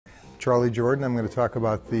Charlie Jordan. I'm going to talk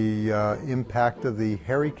about the impact of the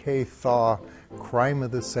Harry K. Thaw crime of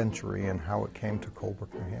the century and how it came to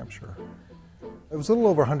Colebrook, New Hampshire. It was a little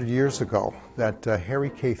over 100 years ago that Harry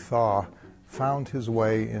K. Thaw found his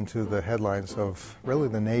way into the headlines of really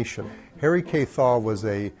the nation. Harry K. Thaw was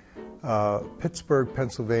a Pittsburgh,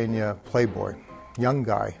 Pennsylvania playboy, young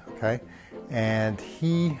guy, okay? And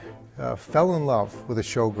he fell in love with a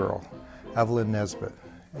showgirl, Evelyn Nesbit,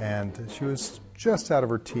 and she was just out of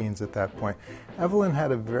her teens at that point. Evelyn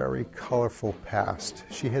had a very colorful past.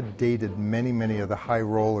 She had dated many, many of the high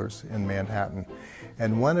rollers in Manhattan,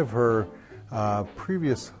 and one of her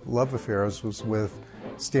previous love affairs was with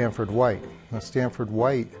Stanford White. Now, Stanford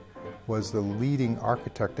White was the leading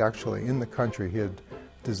architect actually in the country. He had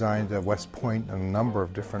designed West Point and a number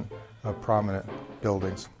of different prominent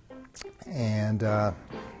buildings. And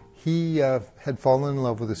he had fallen in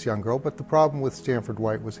love with this young girl, but the problem with Stanford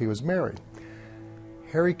White was he was married.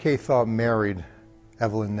 Harry K. Thaw married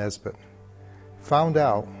Evelyn Nesbit, found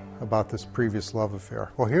out about this previous love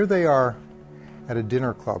affair. Well, here they are at a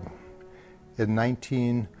dinner club in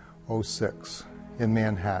 1906 in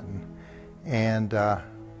Manhattan, and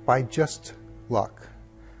by just luck,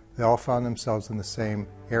 they all found themselves in the same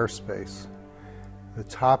airspace, the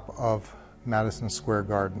top of Madison Square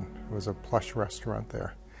Garden. There was a plush restaurant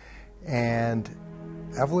there. And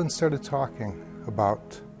Evelyn started talking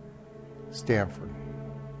about Stanford.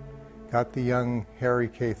 Got the young Harry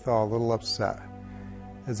K. Thaw a little upset.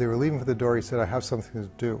 As they were leaving for the door, he said, "I have something to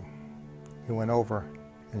do." He went over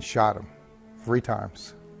and shot him 3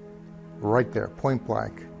 times, right there, point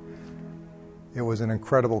blank. It was an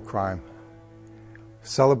incredible crime.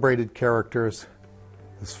 Celebrated characters,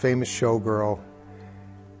 this famous showgirl,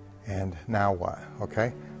 and now what,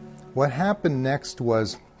 okay? What happened next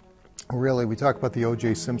was, really, we talk about the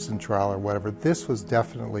O.J. Simpson trial or whatever. This was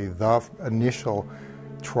definitely the initial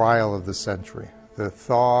trial of the century, the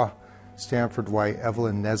Thaw, Stanford White,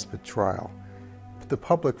 Evelyn Nesbit trial. But the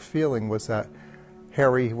public feeling was that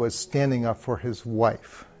Harry was standing up for his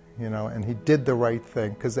wife, you know, and he did the right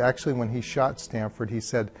thing, because actually when he shot Stanford, he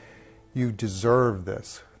said, "You deserve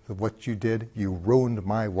this. What you did, you ruined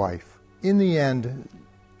my wife." In the end,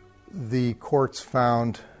 the courts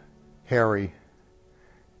found Harry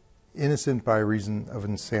innocent by reason of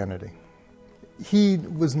insanity. He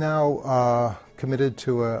was now committed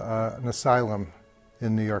to an asylum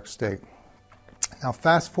in New York State. Now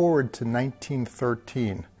fast forward to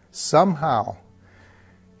 1913. Somehow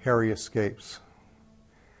Harry escapes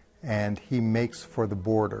and he makes for the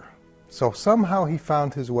border. So somehow he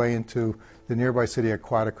found his way into the nearby city of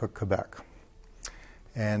Quaticook, Quebec,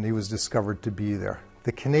 and he was discovered to be there.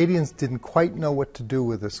 The Canadians didn't quite know what to do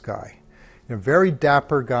with this guy. A very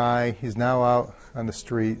dapper guy, he's now out on the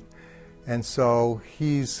street, and so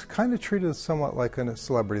he's kind of treated somewhat like a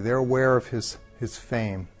celebrity. They're aware of his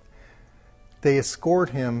fame. They escort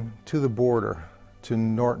him to the border, to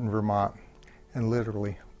Norton, Vermont, and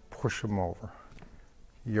literally push him over.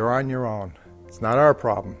 "You're on your own. It's not our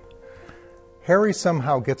problem." Harry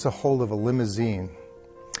somehow gets a hold of a limousine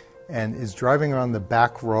and is driving around the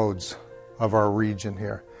back roads of our region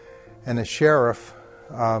here. And a sheriff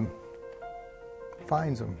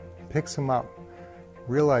finds him, picks him up,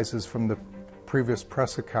 realizes from the previous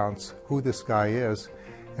press accounts who this guy is,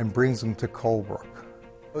 and brings him to Colebrook.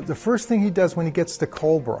 The first thing he does when he gets to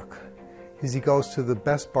Colebrook is he goes to the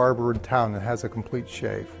best barber in town and has a complete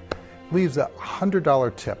shave. Leaves a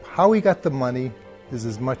 $100 tip. How he got the money is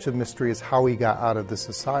as much a mystery as how he got out of this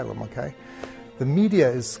asylum, okay? The media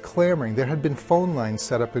is clamoring. There had been phone lines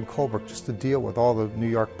set up in Colebrook just to deal with all the New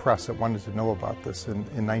York press that wanted to know about this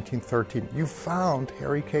in 1913. You found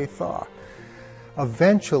Harry K. Thaw.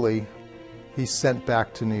 Eventually, he's sent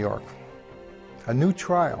back to New York. A new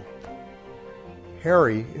trial.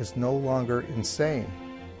 Harry is no longer insane.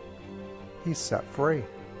 He's set free.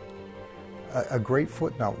 A great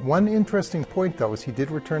footnote. One interesting point, though, is he did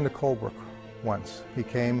return to Colebrook once. He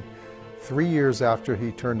came 3 years after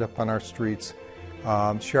he turned up on our streets.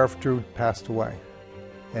 Sheriff Drew passed away,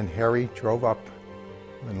 and Harry drove up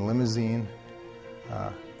in a limousine,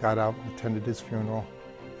 got out, attended his funeral,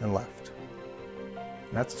 and left.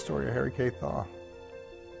 And that's the story of Harry K. Thaw.